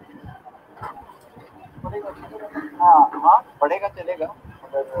हाँ हाँ बढ़ेगा चलेगा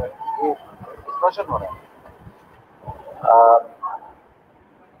मगर ये डिस्कशन हो रहा है.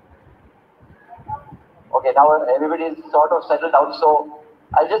 Okay, now everybody is sort of settled out, so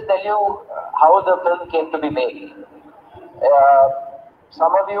I'll just tell you how the film came to be made.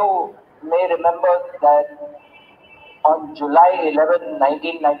 Some of you may remember that on July 11,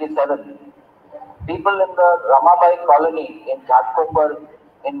 1997, people in the Ramabai colony in Ghatkopar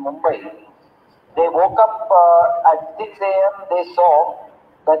in Mumbai, they woke up at 6 a.m. They saw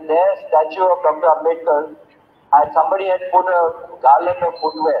that their statue of Dr. Ambedkar somebody had put a garland of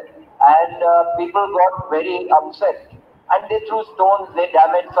footwear, and people got very upset and they threw stones, they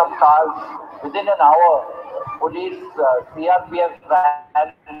damaged some cars. Within an hour, police, CRPF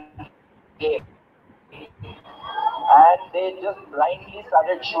van came and they just blindly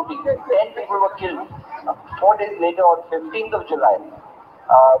started shooting. 10 people were killed. 4 days later, on 15th of July,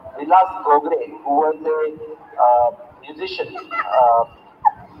 Vilas Gogre, who was a musician,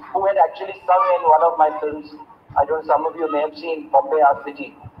 who had actually sung in one of my films. I don't know, some of you may have seen Bombay Art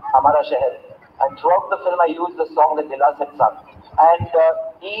City, Hamara Shehar. And throughout the film, I used the song that Vilas had sung. And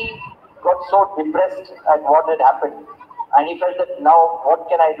he got so depressed at what had happened. And he felt that now, what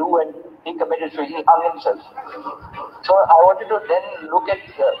can I do? And he committed suicide. He hung himself. So I wanted to then look at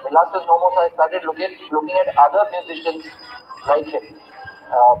Vilas was no more, so I started looking at other musicians like him.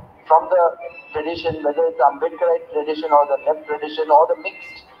 From the tradition, whether it's the Ambedkarite tradition or the left tradition or the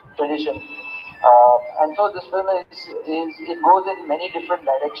mixed tradition. And so this film it goes in many different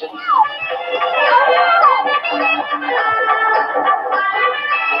directions.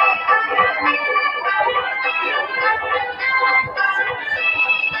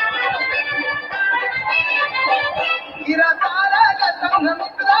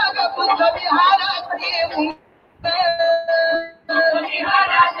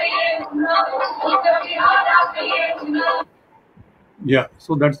 Yeah,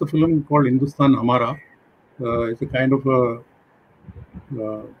 so that's the film called Hindustan Hamara. It's a kind of a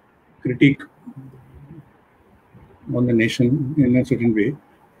critique on the nation in a certain way.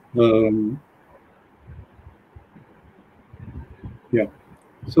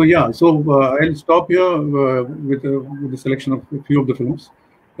 So I'll stop here with the selection of a few of the films.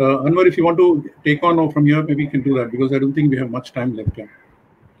 Anwar, if you want to take on from here, maybe you can do that, because I don't think we have much time left here.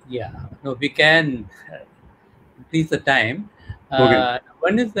 Yeah, no, we can increase the time. Okay.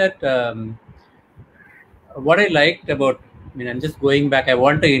 One is that what I liked about, I'm just going back. I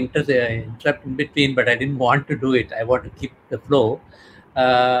want to interrupt in between, but I didn't want to do it. I want to keep the flow.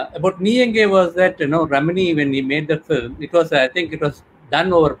 About Ni Yenge was that, Ramani, when he made the film, I think it was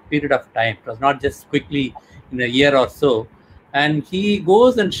done over a period of time. It was not just quickly in a year or so. And he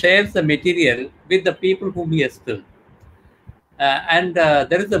goes and shares the material with the people whom he has filmed. And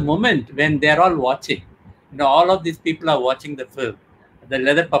there is a moment when they are all watching. All of these people are watching the film. The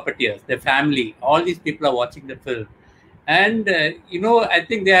leather puppeteers, their family, all these people are watching the film. And, I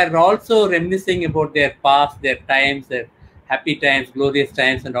think they are also reminiscing about their past, their times, their happy times, glorious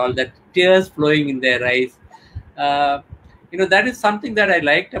times, and all that, tears flowing in their eyes. That is something that I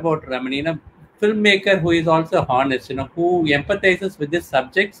liked about Ramani, filmmaker who is also honest, who empathizes with his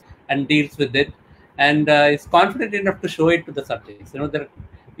subjects and deals with it. and is confident enough to show it to the subjects.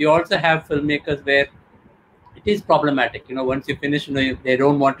 You also have filmmakers where it is problematic. Once you finish, they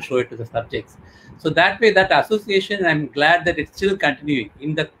don't want to show it to the subjects. So that way, that association, I'm glad that it's still continuing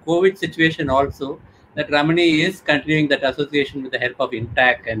in the COVID situation also. That Ramani is continuing that association with the help of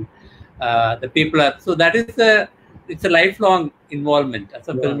INTAC, and the people are. So that is it's a lifelong involvement as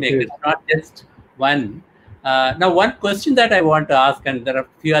a filmmaker. It's not just one. Now, one question that I want to ask, and there are a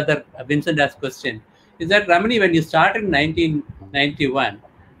few other Vincent asked question, is that Ramani, when you started in 1991,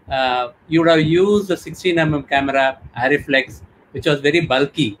 you would have used a 16mm camera, Arriflex, which was very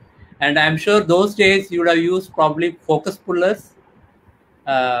bulky, and I'm sure those days you would have used probably focus pullers.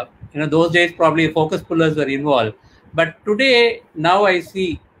 Those days probably focus pullers were involved, but today now I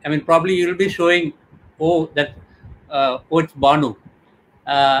see. I mean, probably you will be showing, it's Banu.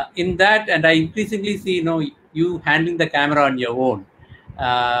 In that, and I increasingly see, you handling the camera on your own,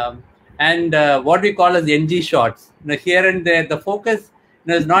 and what we call as NG shots. Here and there, the focus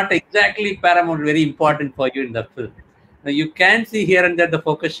is not exactly paramount, very important for you in the film. Now, you can see here and there the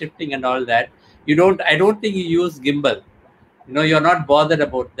focus shifting and all that. I don't think you use gimbal. You're not bothered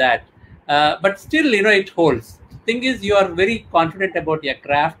about that. But still, it holds. The thing is, you are very confident about your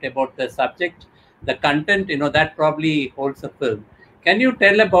craft, about the subject, the content, that probably holds a film. Can you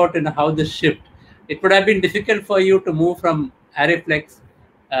tell about how this shift? It would have been difficult for you to move from Arriflex,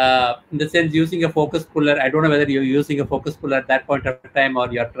 in the sense using a focus puller. I don't know whether you're using a focus puller at that point of time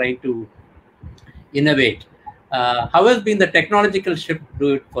or you're trying to innovate. How has been the technological shift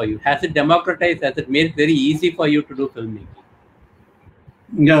do it for you? Has it democratized? Has it made it very easy for you to do filmmaking?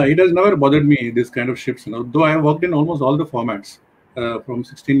 Yeah, it has never bothered me, this kind of shifts. Though I have worked in almost all the formats, from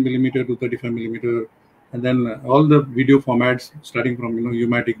 16mm to 35mm, and then all the video formats, starting from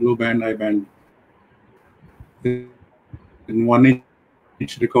U-matic, low band, high band, in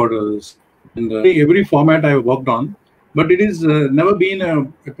 1-inch recorders, and every format I have worked on. But it is never been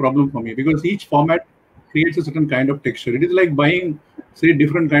a problem for me, because each format creates a certain kind of texture. It is like buying, say,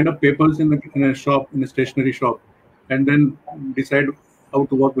 different kind of papers in a shop, in a stationery shop, and then decide how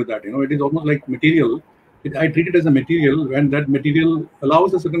to work with that. It is almost like material. I treat it as a material, and that material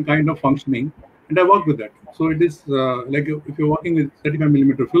allows a certain kind of functioning, and I work with that. So it is like if you're working with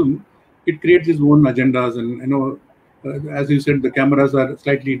 35mm film, it creates its own agendas, and as you said, the cameras are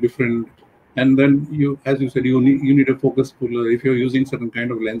slightly different, and then as you said, you need a focus puller if you're using certain kind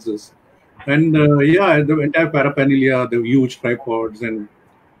of lenses, and the entire paraphernalia, the huge tripods, and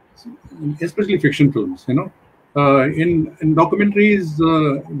especially fiction films. In documentaries,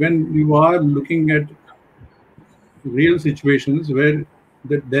 when you are looking at real situations where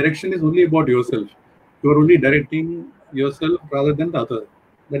the direction is only about yourself, you are only directing yourself rather than the other.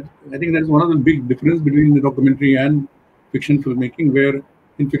 I think that's one of the big difference between the documentary and fiction filmmaking, where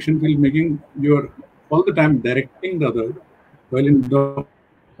in fiction filmmaking you are all the time directing the other, while in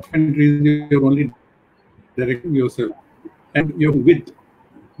documentaries you're only directing yourself and you're with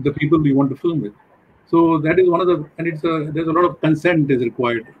the people you want to film with. So that is one of the, and there's a lot of consent is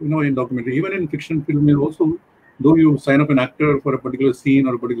required, in documentary. Even in fiction film also, though you sign up an actor for a particular scene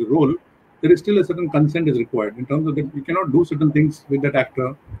or a particular role, there is still a certain consent is required in terms of that you cannot do certain things with that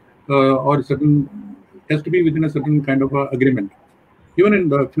actor, or it has to be within a certain kind of agreement. Even in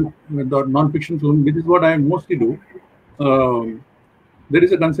the non-fiction film, which is what I mostly do, there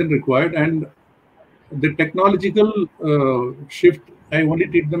is a consent required, and the technological shift, I only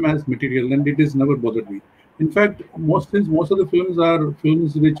treat them as material, and it has never bothered me. In fact, most of the films are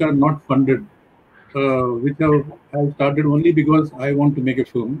films which are not funded, which have started only because I want to make a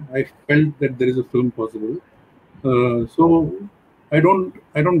film. I felt that there is a film possible, so I don't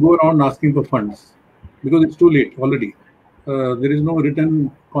go around asking for funds, because it's too late already. There is no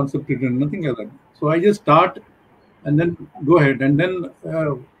written concept written, nothing like that. So I just start, and then go ahead, and then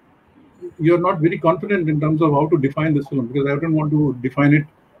you're not very confident in terms of how to define this film, because I don't want to define it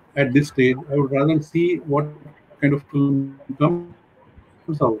at this stage. I would rather see what kind of film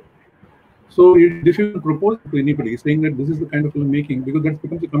comes out. So if you propose to anybody saying that this is the kind of film making, because that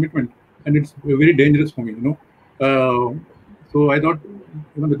becomes a commitment, and it's very dangerous for me, So I thought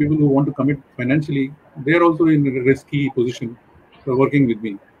even the people who want to commit financially, they are also in a risky position for working with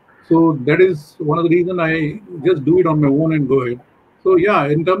me. So that is one of the reasons I just do it on my own and go ahead. So yeah,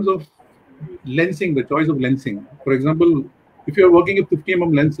 in terms of lensing, the choice of lensing, for example, if you are working with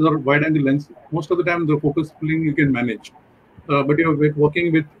 50mm lenses or wide angle lens, most of the time the focus pulling you can manage. But you are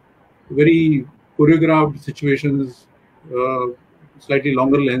working with very choreographed situations, slightly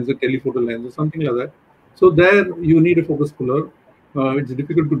longer lens, a telephoto lens or something like that. So there you need a focus puller. It's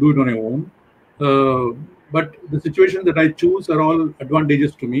difficult to do it on your own. But the situations that I choose are all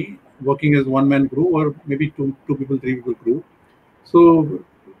advantageous to me. working as one-man crew or maybe two people, 3 people crew. So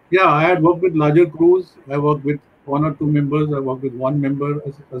yeah, I had worked with larger crews. I worked with 1 or 2 members. I worked with 1 member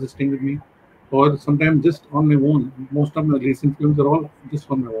assisting with me, or sometimes just on my own. Most of my recent films are all just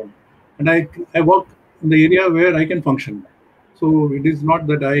on my own. And I work in the area where I can function. So it is not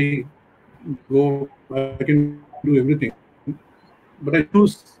that I can do everything, but I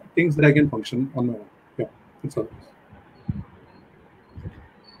choose things that I can function on my own. Yeah, that's all.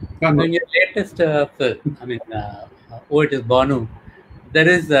 In your latest film, I mean, it is Banu. There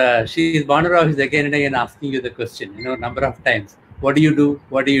is Banu Rao is again and again asking you the question, number of times. What do you do?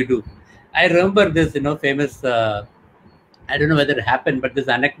 What do you do? I remember this, famous. I don't know whether it happened, but this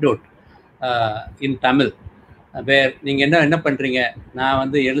anecdote in Tamil, where நீங்க என்ன பண்றீங்க? நான்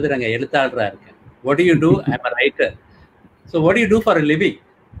வந்து எழுத்தாளரா இருக்கேன். What do you do? I'm a writer. So what do you do for a living?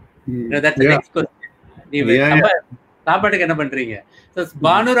 That's the next question. சாப்பாட்டுக்கு என்ன பண்றீங்க? So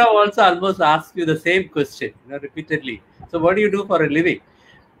Banu Rao also almost asks you the same question, repeatedly. So what do you do for a living?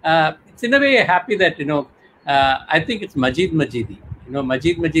 It's in a way happy that I think it's Majid Majidi.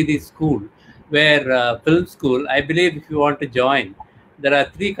 Majid Majidi school, where film school. I believe if you want to join, there are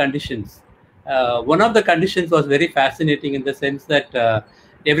 3 conditions. One of the conditions was very fascinating in the sense that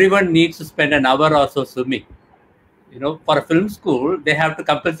everyone needs to spend an hour or so swimming. For a film school, they have to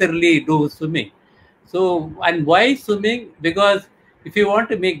compulsorily do swimming. So, and why swimming? Because if you want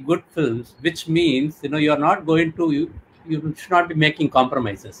to make good films, which means you are not going to you should not be making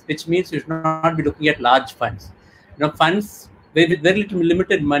compromises, which means you should not be looking at large funds. Funds with very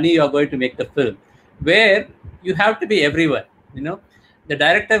limited money, you are going to make the film, where you have to be everywhere. The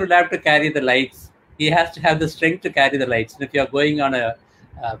director will have to carry the lights. He has to have the strength to carry the lights. And if you are going on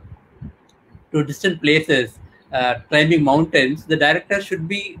to distant places, climbing mountains, the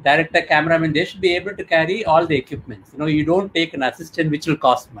director, cameraman, they should be able to carry all the equipments. You don't take an assistant, which will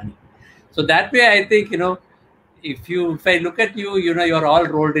cost money. So that way, I think, if I look at you, you're all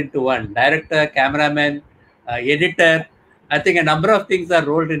rolled into one. Director, cameraman, editor. I think a number of things are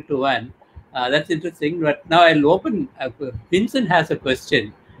rolled into one. That's interesting. But now I'll open. Vincent has a question.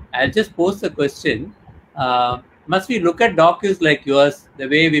 I'll just post the question. Must we look at docus like yours the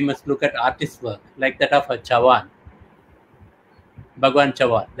way we must look at artist work, like that of a Chavan, Bhagwan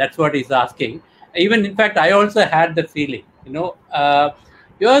Chavan? That's what he's asking. Even, in fact, I also had the feeling,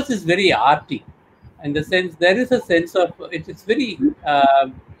 yours is very arty. In the sense, there is a sense of, it's very,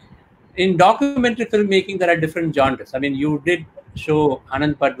 in documentary filmmaking, there are different genres. I mean, you did show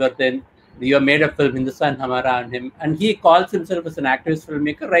Anand Padwardhan, you have made a film, Hindustan Hamara, on him, and he calls himself as an activist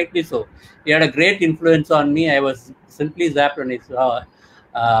filmmaker, rightly so. He had a great influence on me. I was simply zapped when I saw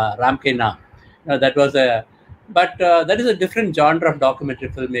Ram Ke Naam. That was that is a different genre of documentary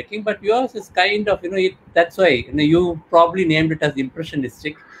filmmaking, but yours is kind of, that's why, you probably named it as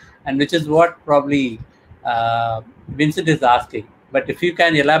impressionistic, and which is what probably Vincent is asking. But if you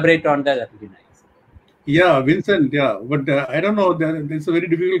can elaborate on that, that would be nice. Yeah, Vincent, yeah. But I don't know, it's a very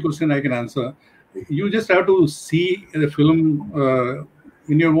difficult question I can answer. You just have to see the film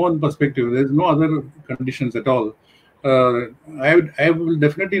in your own perspective. There's no other conditions at all. I will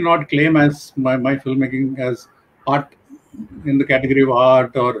definitely not claim as my filmmaking as art in the category of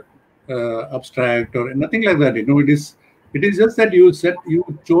art or abstract or nothing like that. It is just that you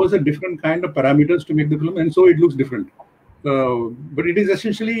chose a different kind of parameters to make the film, and so it looks different. But it is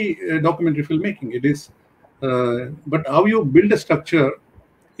essentially documentary filmmaking. It is, but how you build a structure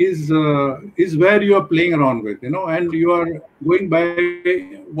is where you are playing around with, and you are going by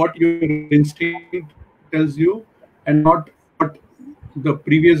what your instinct tells you, and not what the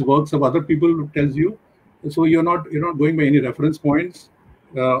previous works of other people tells you. So you're not going by any reference points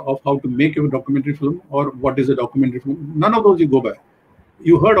of how to make a documentary film or what is a documentary film. None of those you go by.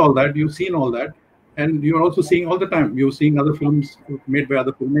 You heard all that, you've seen all that. And you're also seeing all the time. You're seeing other films made by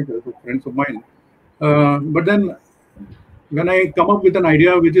other filmmakers, friends of mine. But then when I come up with an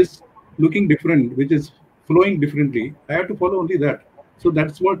idea which is looking different, which is flowing differently, I have to follow only that. So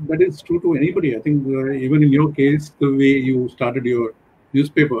that is true to anybody. I think even in your case, the way you started your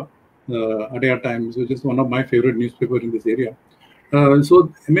newspaper, Adyar Times, which is one of my favorite newspapers in this area.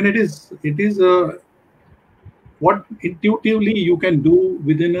 So I mean, it is what intuitively you can do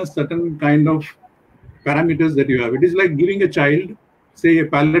within a certain kind of parameters that you have. It is like giving a child, say, a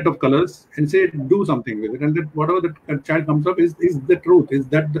palette of colors and say, do something with it, and that whatever the child comes up is the truth, is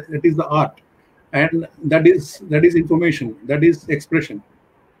that is the art, and that is information, that is expression.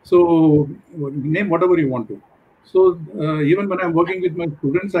 So name whatever you want to. So even when I'm working with my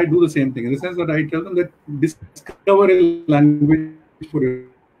students, I do the same thing, in the sense that I tell them that discover a language for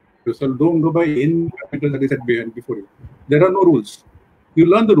yourself. Don't go by any parameters that is set before you. There are no rules. You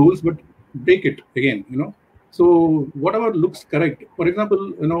learn the rules, but break it again, So whatever looks correct. For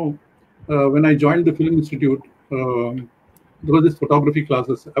example, when I joined the Film Institute, there was this photography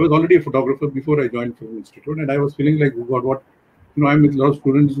classes. I was already a photographer before I joined Film Institute, and I was feeling like, oh God, what, I'm with a lot of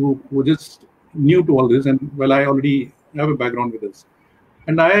students who were just new to all this, and well, I already have a background with this.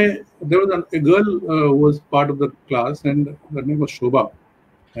 And there was a girl who was part of the class, and her name was Shobha.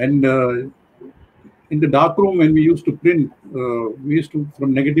 And in the dark room, when we used to print, we used to,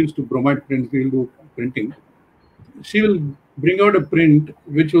 from negatives to bromide prints, we will do printing. She will bring out a print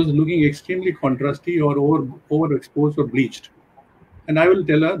which was looking extremely contrasty or overexposed or bleached. And I will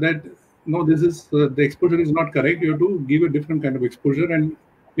tell her that, no, this is, the exposure is not correct. You have to give a different kind of exposure and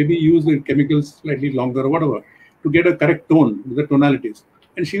maybe use the chemicals slightly longer or whatever to get a correct tone, the tonalities.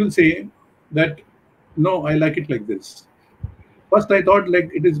 And she will say that, no, I like it like this. First, I thought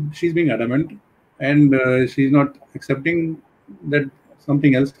like she's being adamant and she's not accepting that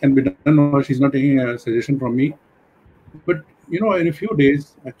something else can be done, or she's not taking a suggestion from me. But in a few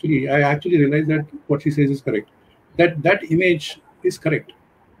days, I actually realized that what she says is correct. That image is correct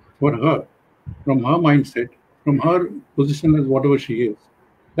for her, from her mindset, from her position as whatever she is.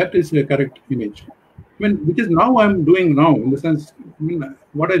 That is a correct image. Which is now I'm doing now, in the sense,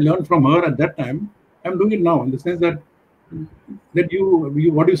 what I learned from her at that time, I'm doing it now, in the sense that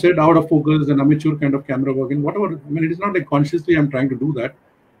you what you said, out of focus and amateur kind of camera work and whatever. It is not like consciously I'm trying to do that,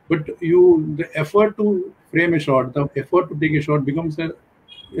 but the effort to frame a shot, the effort to take a shot becomes a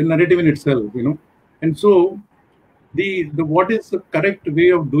narrative in itself, And so the what is the correct way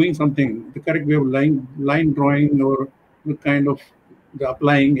of doing something, the correct way of line drawing, or the kind of the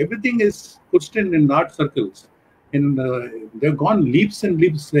applying, everything is questioned in art circles, and they've gone leaps and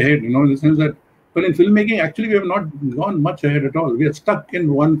leaps ahead, in the sense that, well, in filmmaking, actually, we have not gone much ahead at all. We are stuck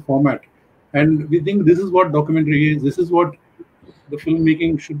in one format, and we think this is what documentary is, this is what the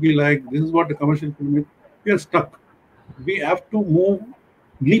filmmaking should be like, this is what the commercial film is. We are stuck. We have to move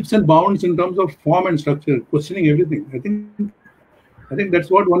leaps and bounds in terms of form and structure, questioning everything. I think that's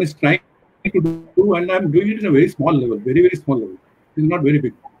what one is trying to do, and I'm doing it in a very small level, very, very small level. It's not very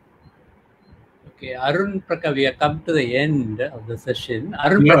big. Okay, Arun Prakash, we have come to the end of the session.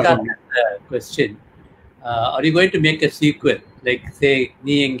 Arun Prakash has a question. Are you going to make a sequel, like say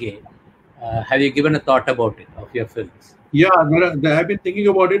Ni Enge? Have you given a thought about it, of your films? Yeah, I've been thinking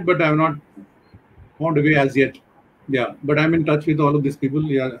about it, but I have not found a way as yet. Yeah, but I'm in touch with all of these people.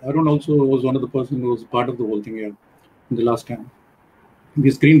 Yeah, Arun also was one of the person who was part of the whole thing here in the last time.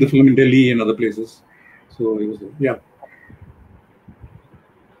 We screened the film in Delhi and other places. So it was, yeah.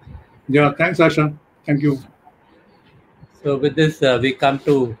 Yeah, thanks, Asha. Thank you. So with this, we come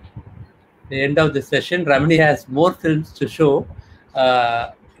to the end of the session. Ramani has more films to show.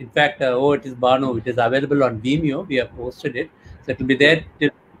 In fact, it is Banu. It is available on Vimeo. We have posted it. So it will be there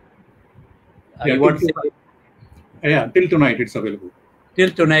till... till tonight it's available.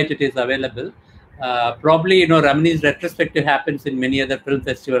 Till tonight it is available. Probably, Ramani's retrospective happens in many other film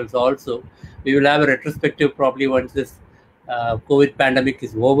festivals also. We will have a retrospective probably once this COVID pandemic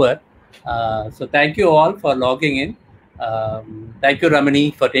is over. So thank you all for logging in. Thank you,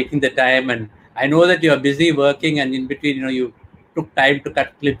 Ramani, for taking the time. And I know that you are busy working, and in between, you took time to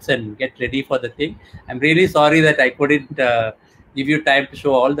cut clips and get ready for the thing. I'm really sorry that I couldn't give you time to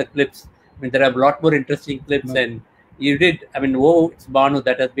show all the clips. There are a lot more interesting clips, and you did. It's Banu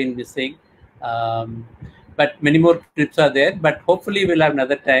that has been missing. But many more clips are there. But hopefully we'll have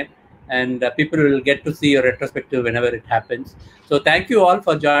another time, and people will get to see your retrospective whenever it happens. So thank you all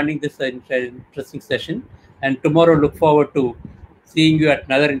for joining this interesting session. And tomorrow, look forward to seeing you at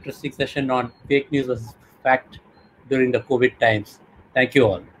another interesting session on fake news versus fact during the COVID times. Thank you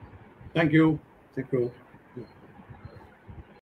all. Thank you. Thank you.